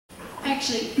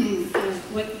actually,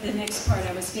 what the next part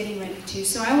I was getting ready to.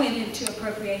 So I went into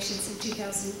appropriations in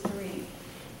 2003.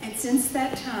 And since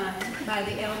that time, by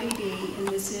the LBB, and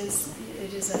it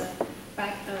is a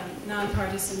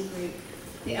nonpartisan group,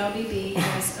 the LBB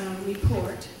has a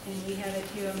report, and we have it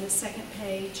here on the second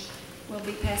page. We'll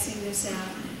be passing this out.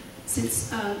 Since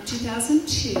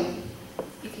 2002,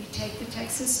 if you take the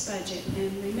Texas budget,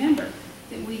 and remember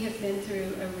that we have been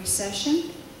through a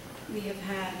recession, we have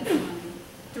had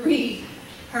 3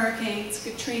 hurricanes,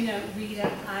 Katrina,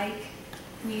 Rita, Ike.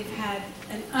 We've had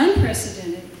an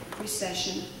unprecedented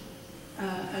recession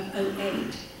of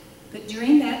 2008. But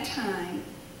during that time,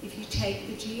 if you take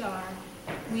the GR,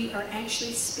 we are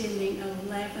actually spending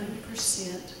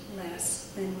 11%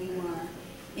 less than we were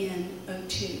in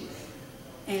 2002.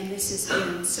 And this has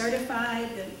been certified.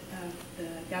 The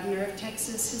governor of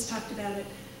Texas has talked about it,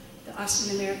 the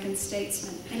Austin American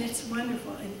Statesman, and it's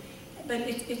wonderful. But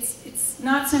it's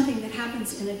not something that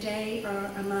happens in a day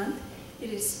or a month. It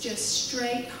is just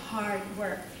straight hard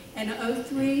work. And in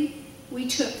 2003, we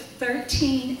took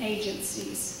 13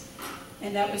 agencies,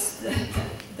 and that was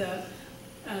the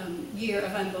year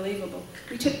of unbelievable.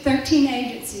 We took 13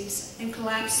 agencies and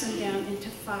collapsed them down into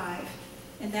 5.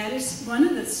 And that is one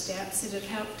of the steps that have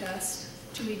helped us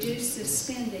to reduce this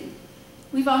spending.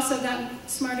 We've also gotten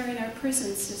smarter in our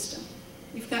prison system.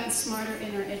 We've gotten smarter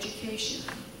in our education.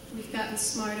 We've gotten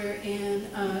smarter in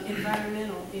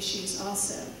environmental issues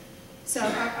also. So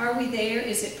are we there?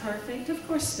 Is it perfect? Of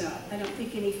course not. I don't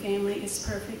think any family is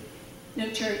perfect. No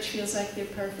church feels like they're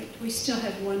perfect. We still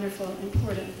have wonderful,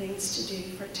 important things to do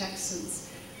for Texans.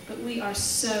 But we are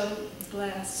so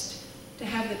blessed to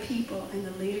have the people and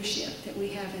the leadership that we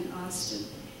have in Austin.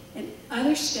 And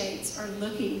other states are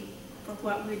looking for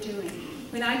what we're doing.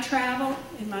 When I travel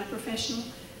in my professional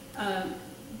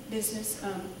business,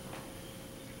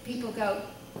 people go,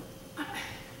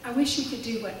 I wish you could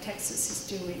do what Texas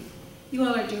is doing. You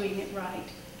all are doing it right.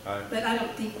 But I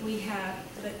don't think we have,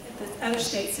 the other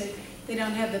states said they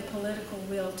don't have the political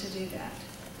will to do that.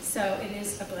 So it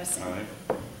is a blessing.